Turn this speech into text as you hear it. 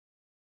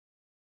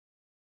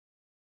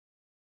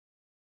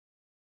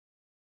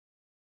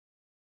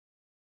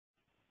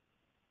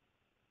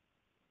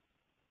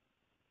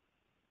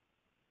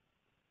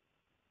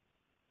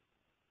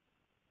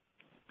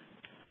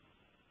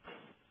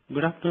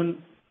Good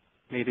afternoon,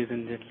 ladies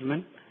and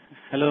gentlemen.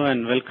 Hello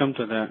and welcome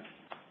to the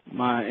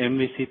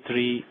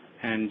MVC3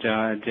 and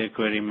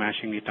JQuery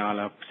Mashing It All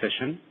Up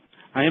session.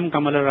 I am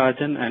Kamala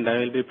Rajan and I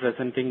will be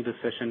presenting this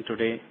session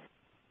today.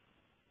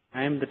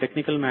 I am the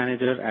Technical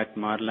Manager at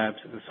Marlabs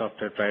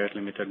Software Private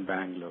Limited,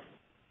 Bangalore.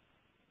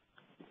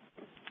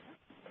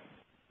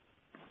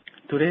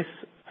 Today's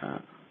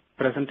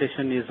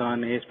presentation is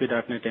on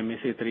ASP.NET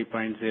MVC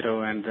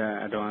 3.0 and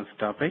advanced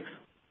topics.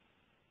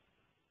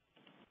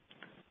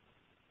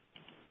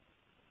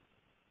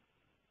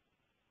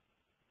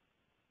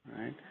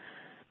 Right.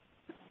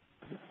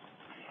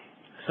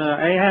 So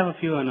I have a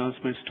few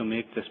announcements to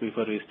make just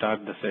before we start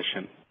the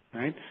session.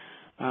 Right.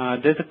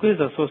 There's a quiz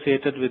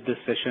associated with this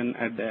session.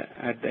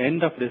 At the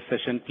end of this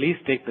session, please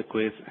take the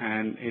quiz,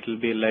 and it will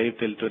be live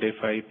till today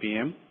 5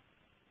 p.m.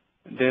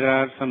 There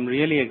are some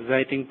really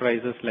exciting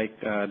prizes like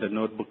the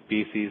notebook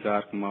PCs,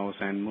 ARC mouse,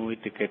 and movie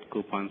ticket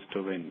coupons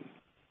to win.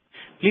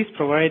 Please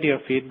provide your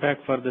feedback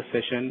for the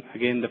session.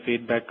 Again, the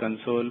feedback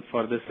console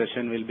for this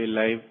session will be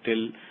live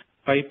till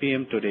 5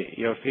 p.m. today.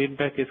 Your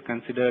feedback is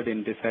considered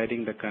in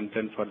deciding the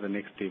content for the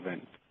next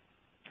event.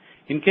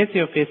 In case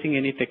you are facing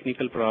any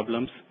technical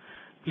problems,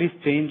 please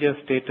change your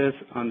status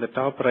on the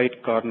top right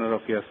corner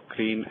of your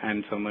screen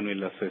and someone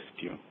will assist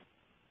you.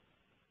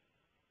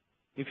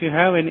 If you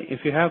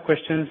have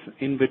questions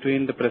in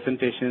between the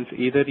presentations,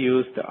 either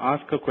use the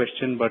Ask a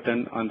Question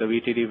button on the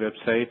VTD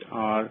website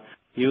or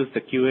use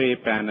the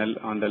QA panel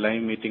on the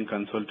live meeting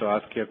console to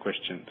ask your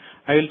question.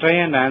 I will try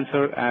and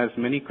answer as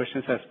many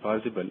questions as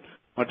possible.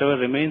 Whatever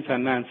remains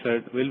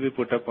unanswered will be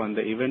put up on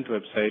the event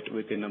website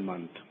within a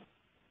month.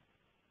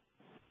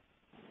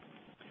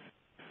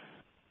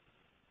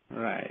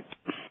 Right.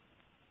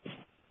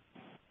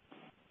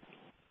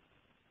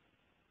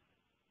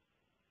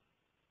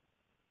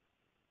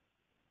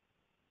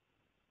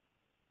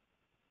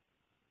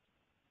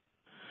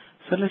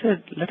 So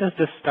let us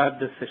just start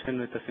this session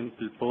with a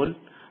simple poll.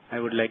 I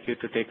would like you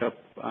to take up,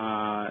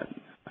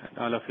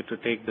 all of you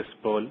to take this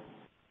poll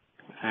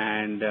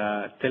and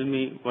tell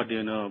me what do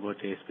you know about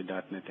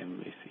ASP.NET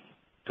MVC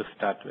to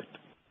start with.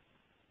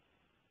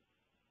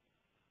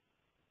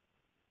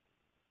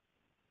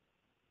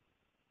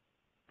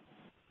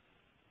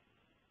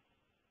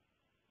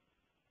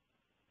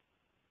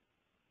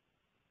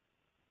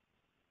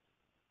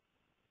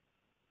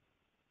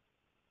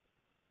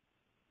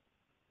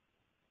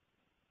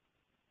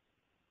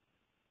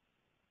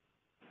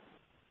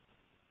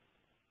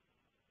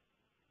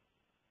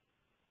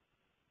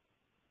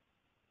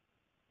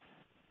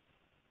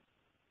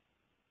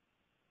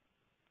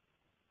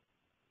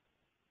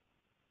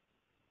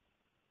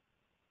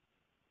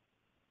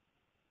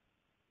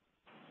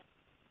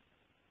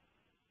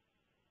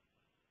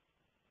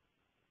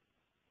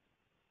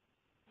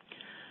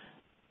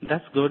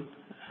 That's good.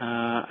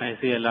 I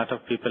see a lot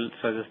of people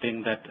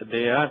suggesting that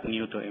they are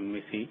new to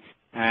MVC,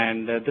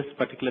 and this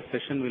particular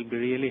session will be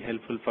really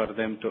helpful for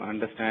them to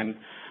understand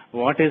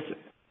what is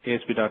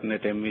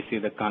ASP.NET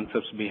MVC, the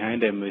concepts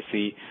behind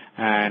MVC,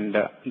 and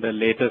the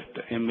latest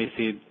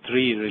MVC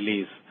 3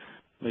 release,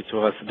 which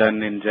was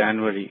done in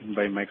January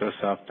by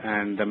Microsoft,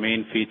 and the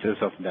main features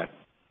of that.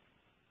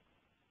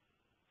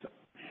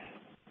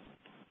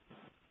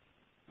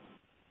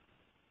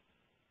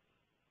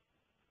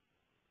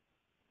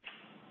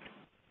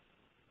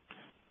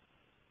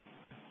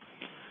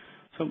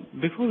 So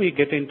before we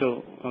get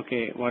into,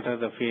 okay, what are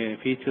the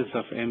features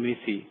of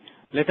MVC,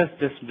 let us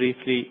just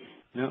briefly,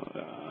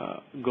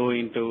 go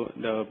into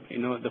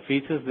the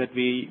features that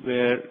we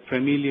were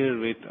familiar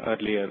with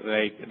earlier,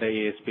 like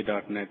the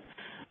ASP.NET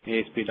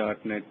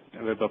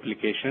web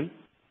application,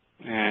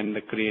 and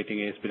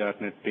creating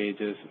ASP.NET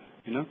pages,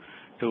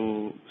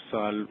 to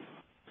solve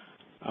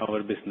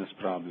our business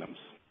problems.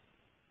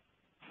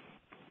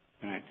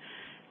 Right.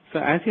 So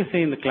as you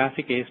say in the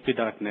classic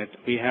ASP.NET,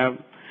 we have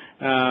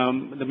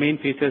the main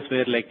features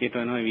were like,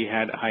 we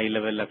had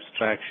high-level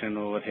abstraction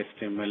over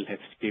HTML,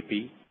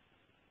 HTTP,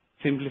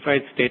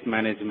 simplified state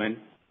management,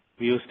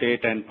 view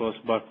state and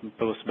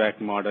postback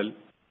model,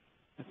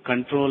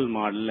 control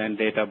model, and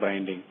data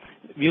binding.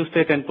 View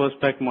state and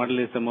postback model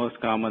is the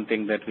most common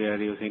thing that we are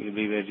using.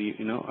 We were,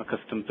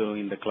 accustomed to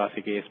in the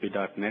classic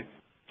ASP.NET.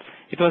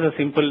 It was a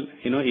simple,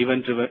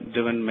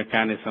 event-driven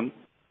mechanism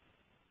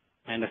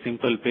and a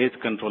simple page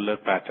controller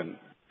pattern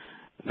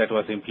that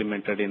was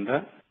implemented in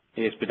the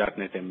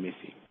ASP.NET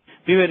MVC.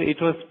 It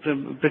was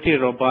pretty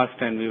robust,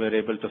 and we were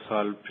able to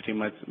solve pretty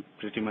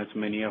much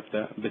many of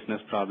the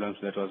business problems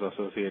that was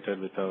associated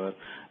with our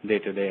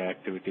day-to-day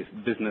activities,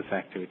 business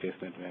activities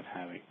that we are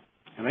having.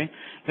 All right.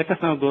 Let us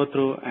now go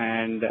through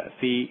and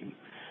see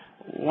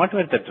what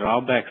were the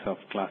drawbacks of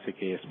classic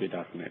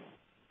ASP.NET.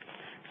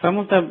 Some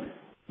of the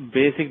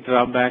basic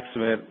drawbacks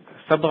were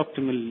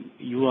suboptimal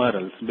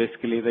URLs.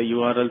 Basically, the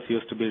URLs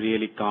used to be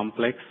really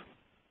complex,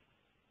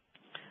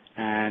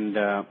 and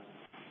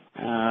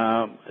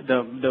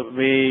the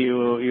way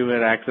you were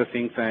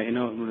accessing,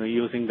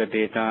 using the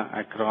data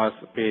across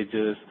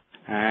pages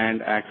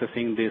and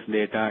accessing this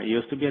data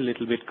used to be a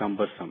little bit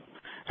cumbersome.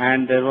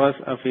 And there was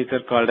a feature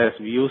called as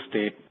view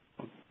state,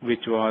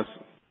 which was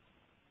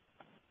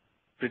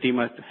pretty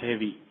much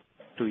heavy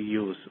to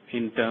use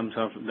in terms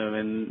of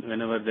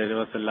whenever there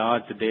was a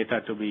large data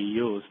to be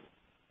used,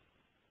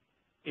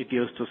 it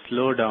used to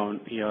slow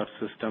down your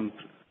system.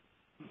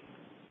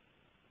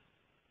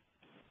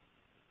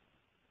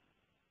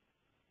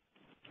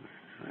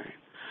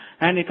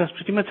 And it was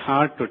pretty much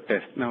hard to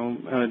test. Now,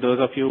 those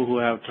of you who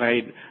have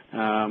tried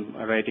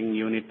writing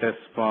unit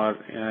tests for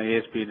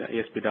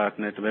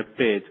ASP.NET web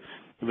page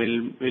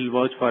will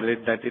vouch for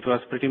it that it was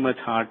pretty much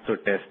hard to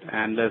test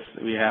unless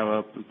we have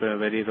a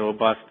very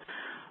robust,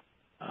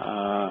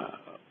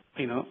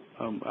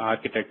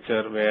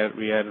 architecture where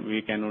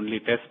we can only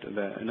test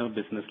the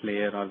business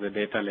layer or the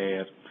data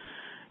layer.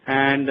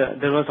 And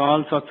there was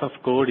all sorts of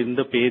code in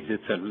the page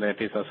itself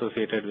that is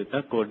associated with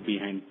the code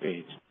behind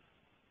page.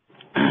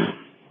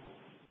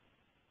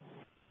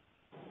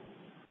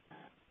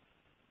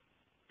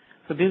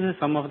 So these are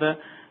some of the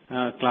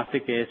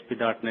classic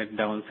ASP.NET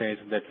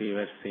downsides that we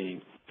were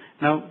seeing.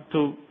 Now,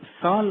 to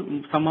solve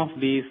some of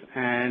these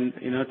and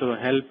to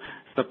help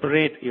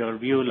separate your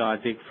view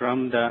logic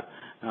from the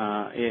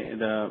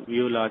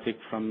view logic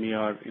from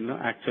your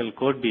actual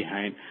code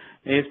behind,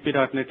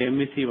 ASP.NET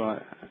MVC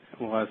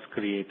was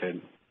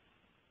created.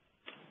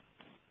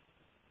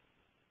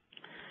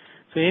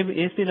 So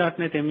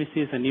ASP.NET MVC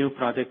is a new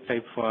project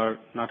type for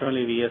not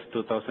only VS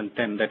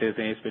 2010, that is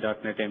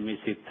ASP.NET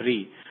MVC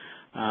 3.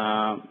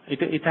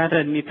 It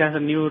has a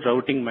new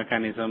routing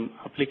mechanism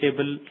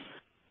applicable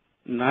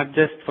not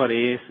just for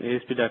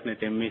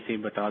ASP.NET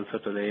MVC but also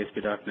to the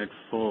ASP.NET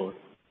 4.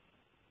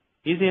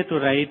 Easier to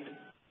write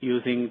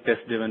using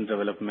test-driven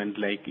development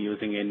like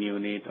using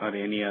NUnit or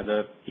any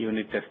other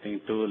unit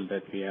testing tool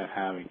that we are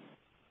having.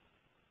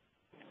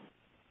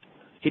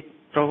 It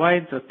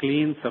provides a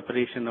clean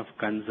separation of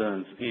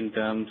concerns in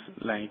terms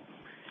like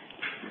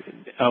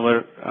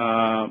our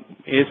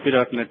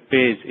ASP.NET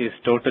page is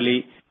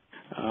totally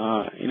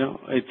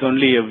it's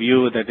only a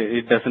view that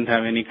it doesn't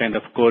have any kind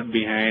of code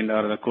behind,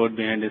 or the code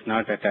behind is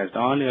not attached.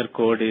 All your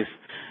code is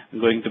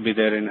going to be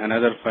there in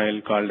another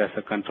file called as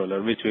a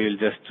controller, which we will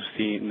just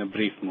see in a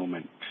brief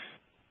moment.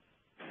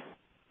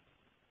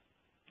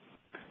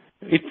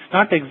 It's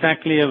not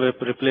exactly a web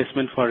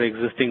replacement for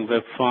existing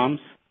web forms.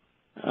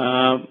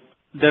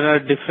 There are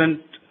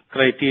different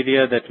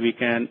criteria that we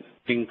can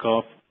think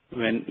of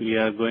when we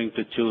are going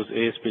to choose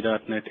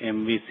ASP.NET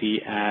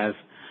MVC as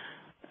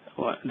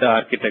the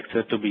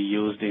architecture to be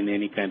used in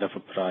any kind of a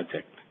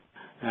project.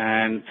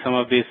 And some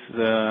of these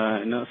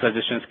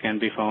suggestions can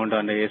be found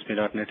on the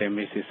ASP.NET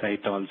MVC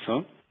site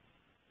also.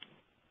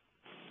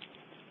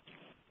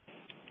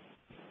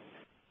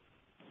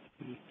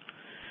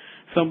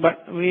 So,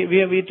 but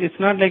it's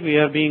not like we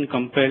are being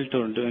compelled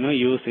to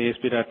use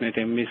ASP.NET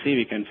MVC.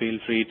 We can feel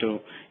free to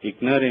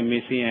ignore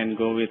MVC and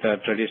go with our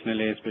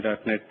traditional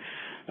ASP.NET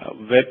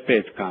web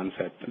page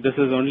concept. This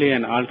is only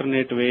an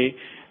alternate way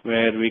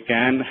where we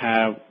can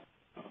have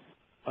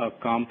a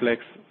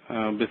complex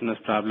business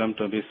problem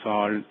to be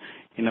solved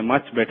in a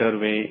much better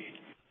way,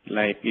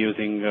 like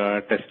using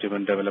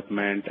test-driven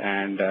development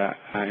and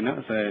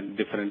so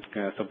different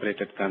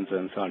separated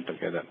concerns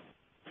altogether.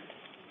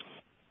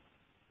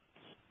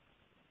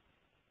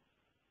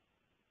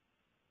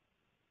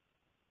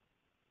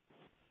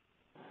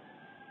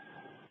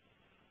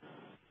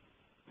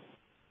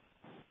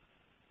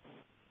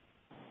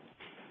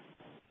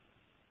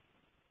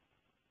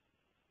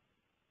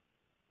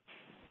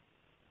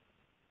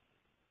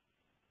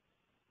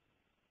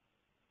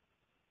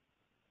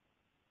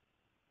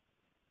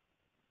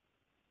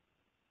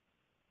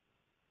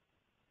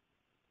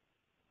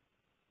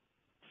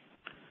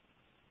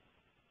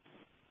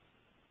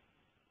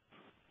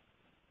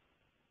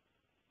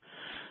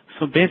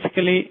 So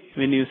basically,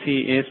 when you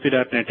see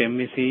ASP.NET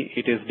MVC,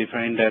 it is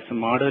defined as a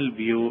model,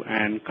 view,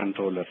 and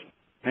controller,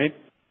 right?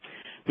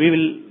 We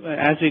will,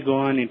 as we go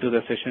on into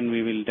the session,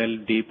 we will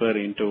delve deeper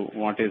into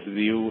what is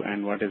view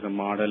and what is a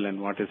model and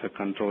what is a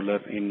controller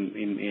in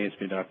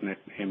ASP.NET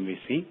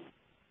MVC.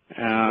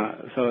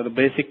 So the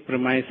basic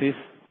premise is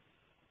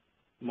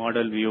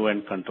model, view,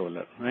 and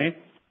controller, right?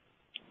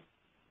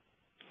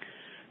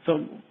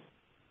 So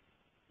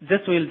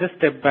we'll just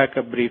step back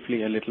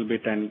briefly a little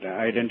bit and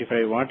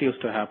identify what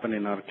used to happen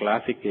in our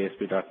classic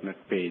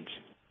ASP.NET page.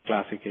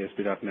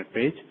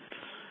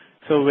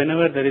 So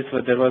whenever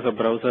there was a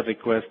browser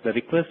request, the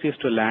request used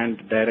to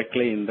land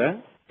directly in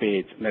the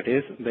page, that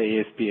is the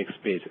ASPX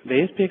page.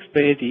 The ASPX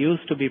page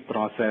used to be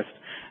processed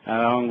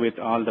along with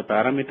all the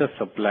parameters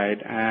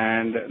supplied,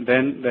 and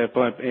then the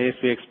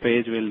ASPX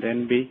page will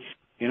then be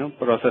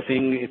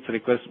processing its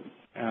request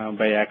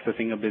by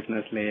accessing a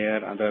business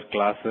layer, other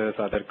classes,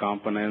 other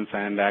components,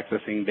 and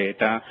accessing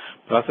data,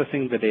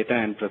 processing the data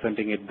and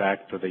presenting it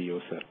back to the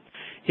user.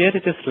 Here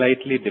it is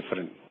slightly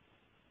different.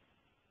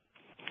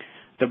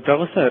 The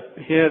browser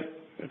here,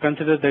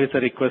 consider there is a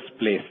request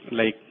placed,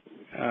 like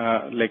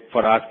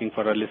for asking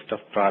for a list of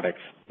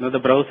products. Now the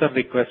browser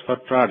requests for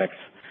products.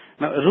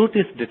 Now root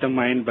is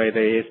determined by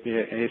the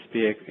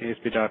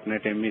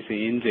ASP.NET MVC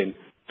engine,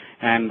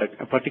 and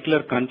a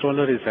particular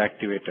controller is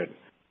activated.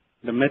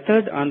 The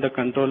method on the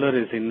controller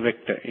is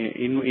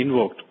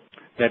invoked.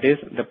 that is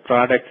the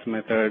products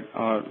method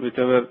or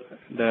whichever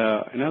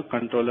the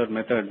controller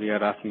method we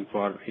are asking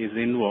for is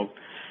invoked,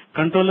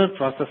 controller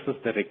processes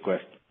the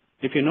request.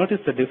 If you notice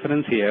the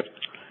difference here,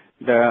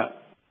 the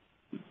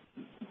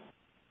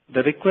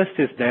request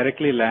is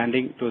directly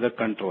landing to the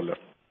controller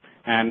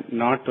and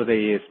not to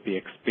the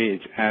ASPX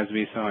page as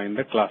we saw in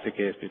the classic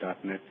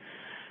ASP.NET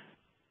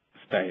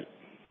style.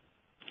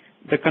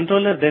 The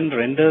controller then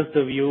renders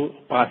the view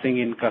passing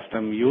in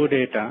custom view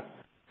data,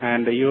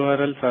 and the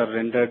URLs are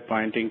rendered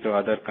pointing to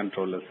other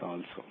controllers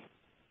also.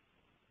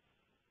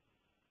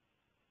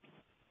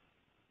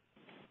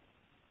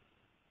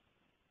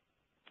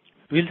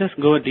 We'll just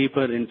go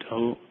deeper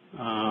into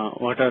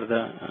what are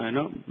the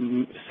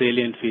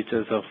salient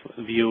features of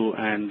view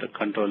and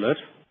controllers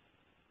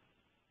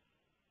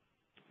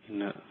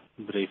in a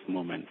brief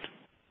moment.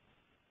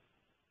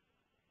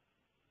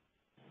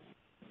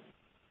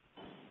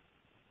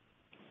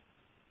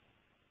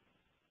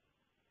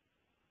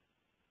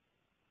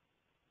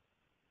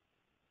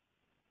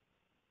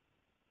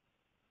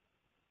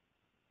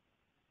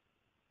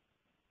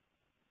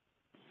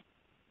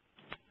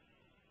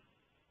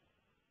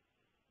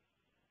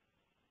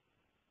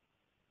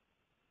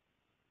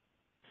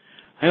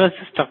 I was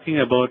just talking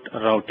about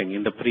routing.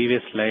 In the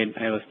previous slide,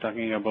 I was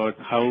talking about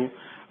how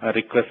a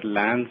request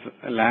lands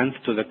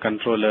to the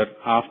controller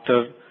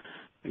after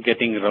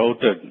getting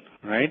routed,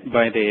 right,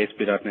 by the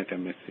ASP.NET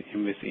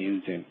MVC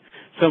engine.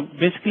 So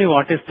basically,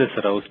 what is this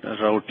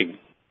routing?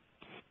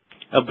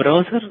 A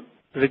browser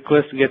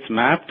request gets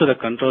mapped to the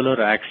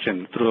controller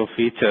action through a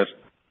feature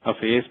of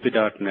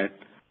ASP.NET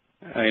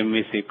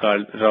MVC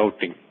called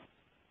routing.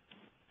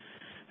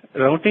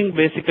 Routing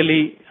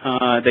basically,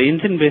 the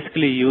engine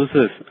basically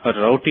uses a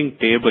routing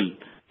table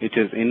which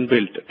is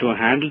inbuilt to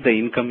handle the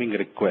incoming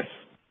requests.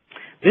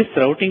 This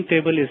routing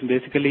table is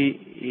basically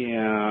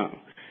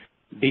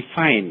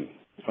defined,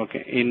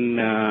 okay, in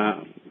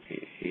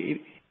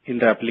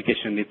the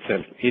application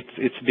itself.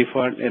 It's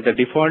default. The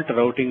default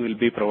routing will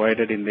be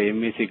provided in the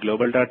MVC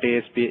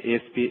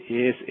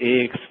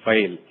global.ASP.AX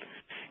file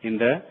in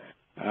the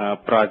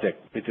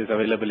project, which is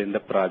available in the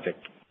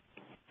project.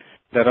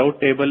 The route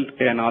table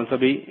can also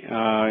be,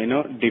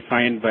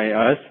 defined by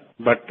us,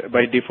 but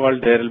by default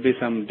there will be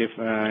some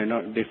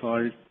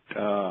default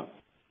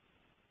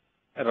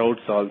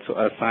routes also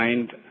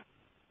assigned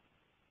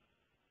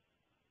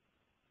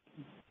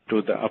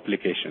to the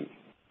application.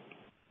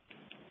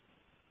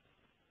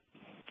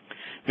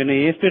 When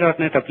an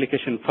ASP.NET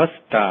application first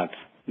starts,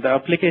 the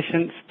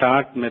application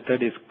start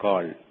method is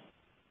called.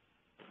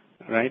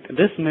 Right.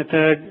 This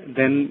method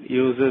then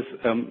uses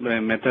a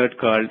method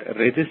called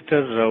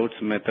register routes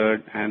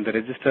method, and the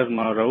register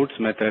routes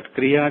method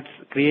creates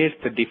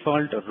the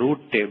default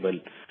route table,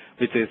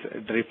 which is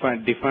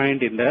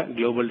defined in the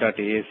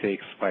global.ASX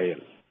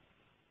file.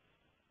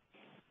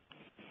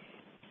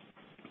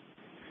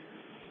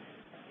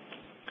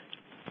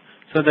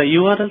 So the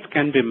URLs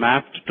can be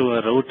mapped to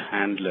a route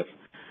handler.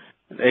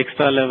 The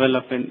extra level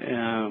of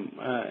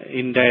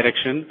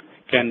indirection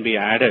can be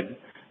added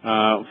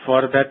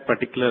for that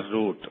particular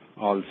route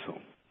also.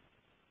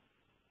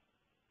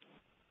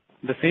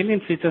 The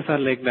salient features are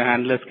like the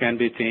handlers can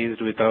be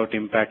changed without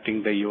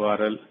impacting the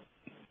URL.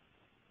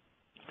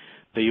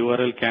 The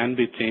URL can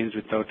be changed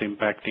without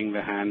impacting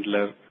the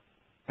handler.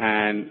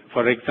 And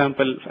for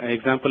example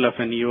of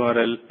an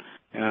URL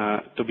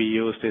to be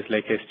used is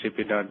like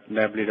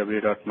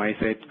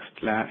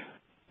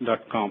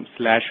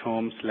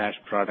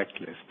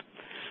http://www.mysite.com/home/product list.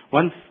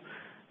 Once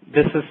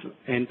this is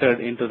entered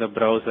into the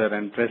browser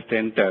and pressed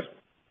enter,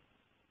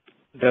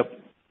 the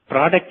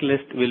product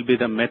list will be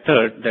the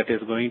method that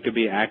is going to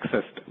be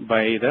accessed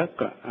by the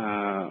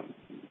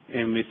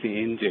MVC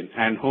engine,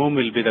 and home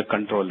will be the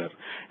controller.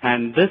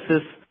 And this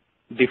is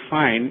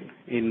defined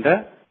in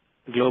the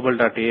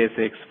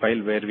global.ASX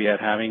file where we are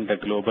having the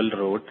global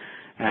route,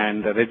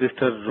 and the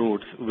register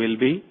routes will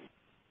be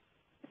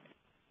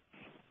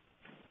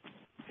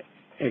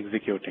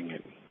executing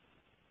it.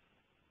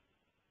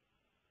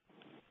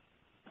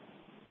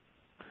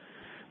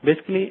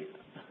 Basically,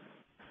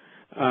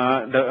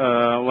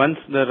 once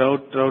the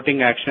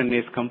routing action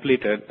is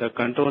completed, the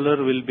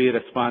controller will be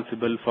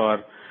responsible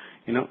for,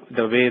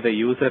 the way the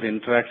user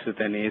interacts with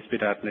an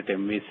ASP.NET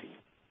MVC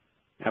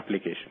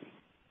application.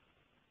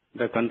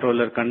 The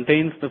controller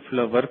contains the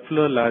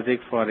workflow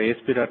logic for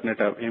ASP.NET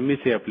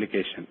MVC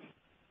application.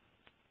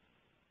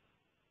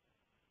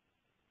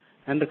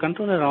 And the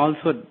controller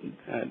also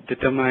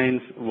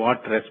determines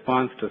what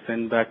response to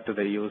send back to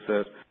the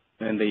user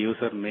when the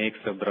user makes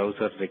a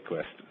browser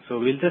request. So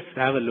we'll just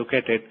have a look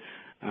at it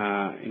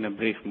in a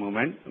brief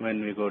moment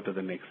when we go to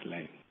the next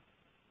slide.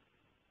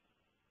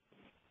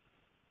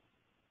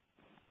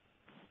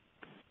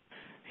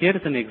 Here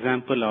is an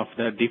example of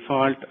the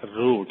default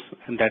routes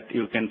that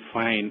you can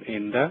find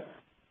in the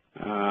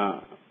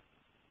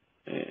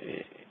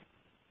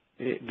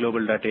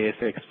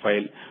global.ASX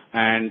file,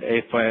 and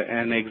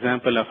an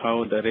example of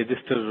how the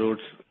register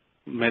routes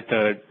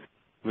method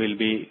will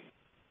be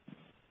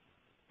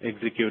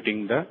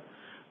executing the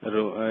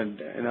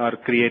or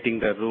creating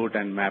the route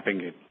and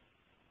mapping it.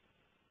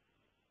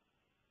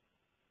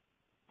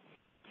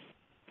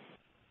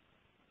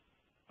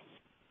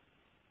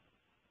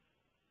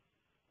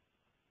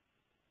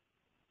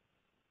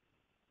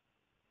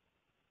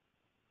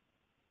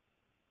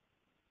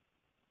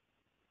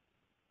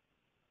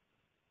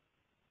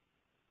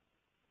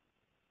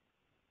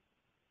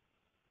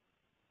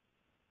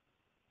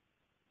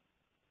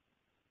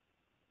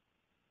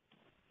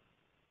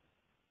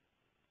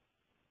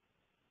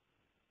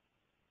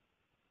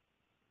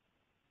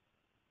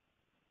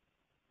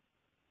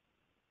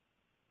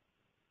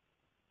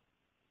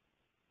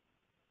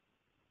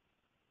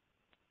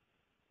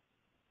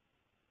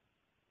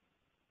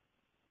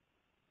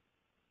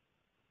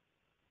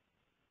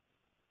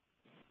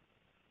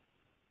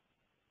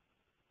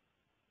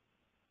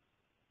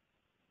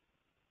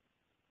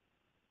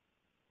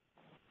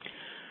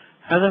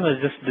 as I was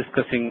just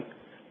discussing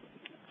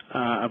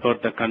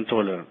about the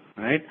controller,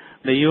 right?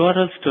 The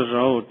URLs to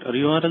route, or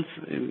URLs,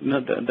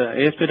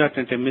 the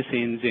ASP.NET MVC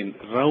engine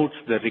routes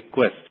the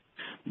request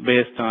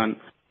based on,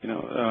 based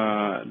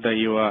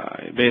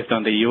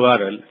on the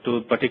URL to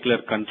a particular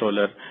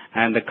controller,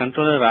 and the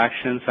controller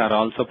actions are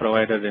also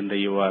provided in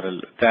the URL.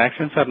 The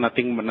actions are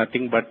nothing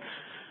but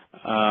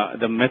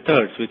the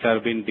methods which are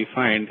being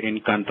defined in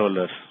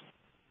controllers.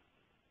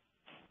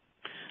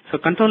 So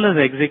controllers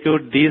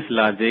execute these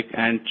logic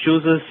and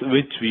chooses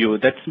which view.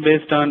 That's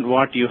based on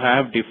what you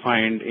have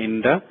defined in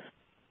the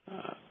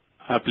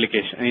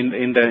application,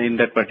 in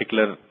that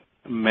particular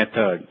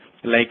method.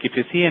 Like if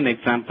you see an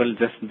example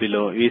just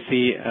below, we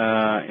see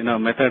a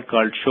method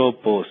called show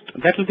post.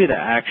 That will be the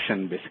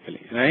action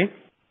basically, right?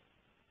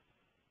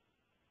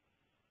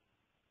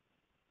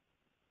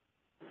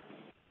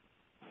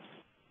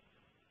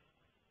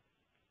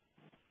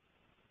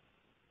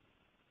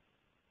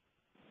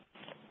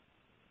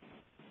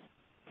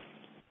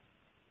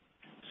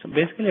 So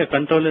basically, a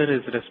controller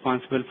is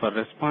responsible for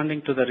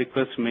responding to the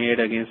requests made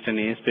against an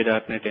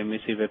ASP.NET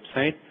MVC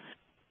website.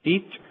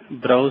 Each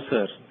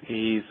browser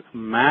is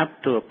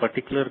mapped to a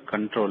particular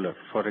controller.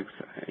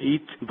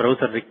 Each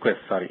browser request,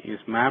 is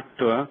mapped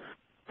to a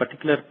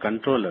particular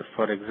controller.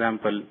 For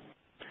example,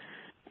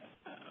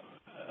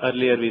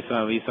 earlier we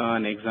saw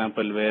an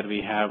example where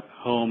we have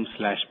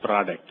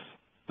home/products.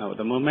 Now,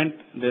 the moment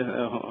the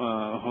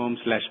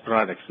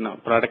home/products,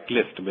 product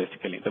list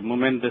basically, the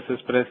moment this is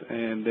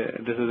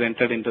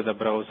entered into the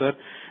browser,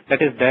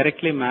 that is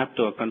directly mapped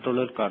to a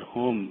controller called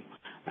home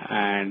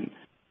and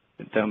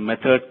the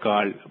method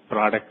called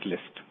product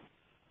list.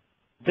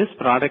 This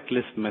product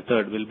list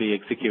method will be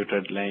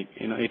executed like,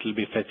 it will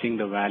be fetching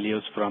the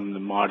values from the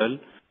model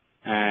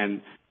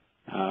and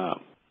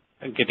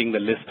getting the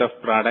list of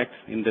products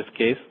in this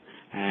case,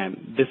 and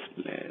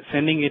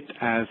sending it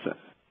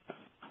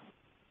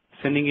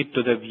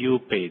to the view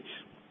page.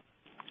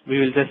 We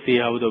will just see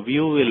how the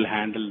view will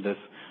handle this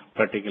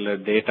particular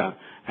data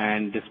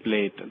and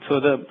display it. So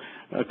the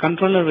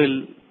controller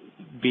will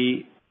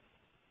be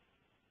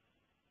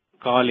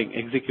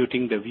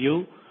executing the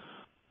view,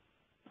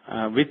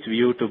 which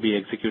view to be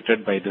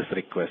executed by this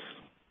request.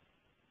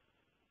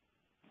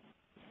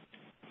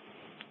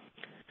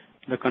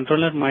 The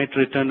controller might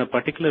return a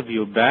particular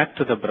view back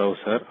to the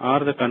browser,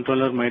 or the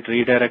controller might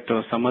redirect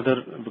to some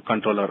other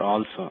controller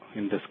also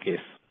in this case.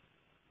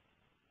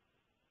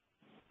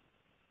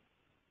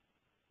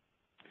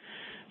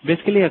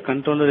 Basically, a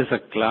controller is a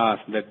class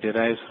that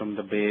derives from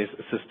the base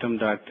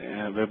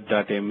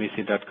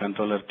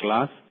system.web.mvc.controller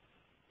class.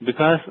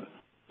 Because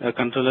a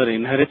controller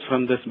inherits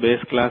from this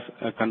base class,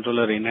 a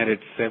controller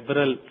inherits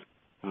several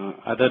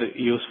other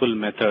useful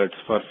methods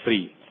for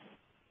free,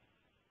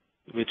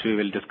 which we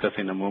will discuss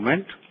in a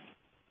moment.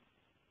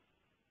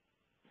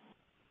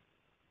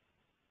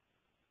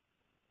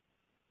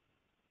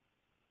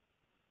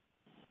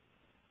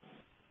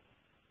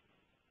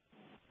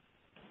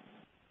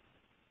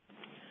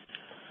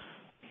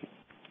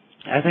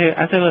 As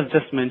I was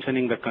just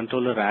mentioning, the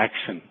controller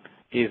action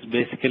is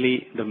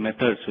basically the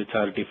methods which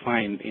are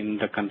defined in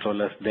the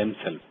controllers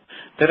themselves.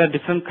 There are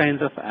different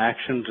kinds of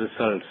action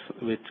results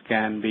which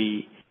can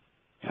be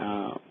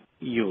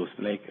used,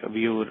 like the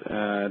view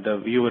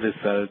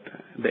result,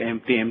 the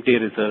empty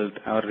result,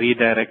 or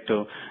redirect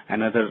to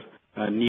another new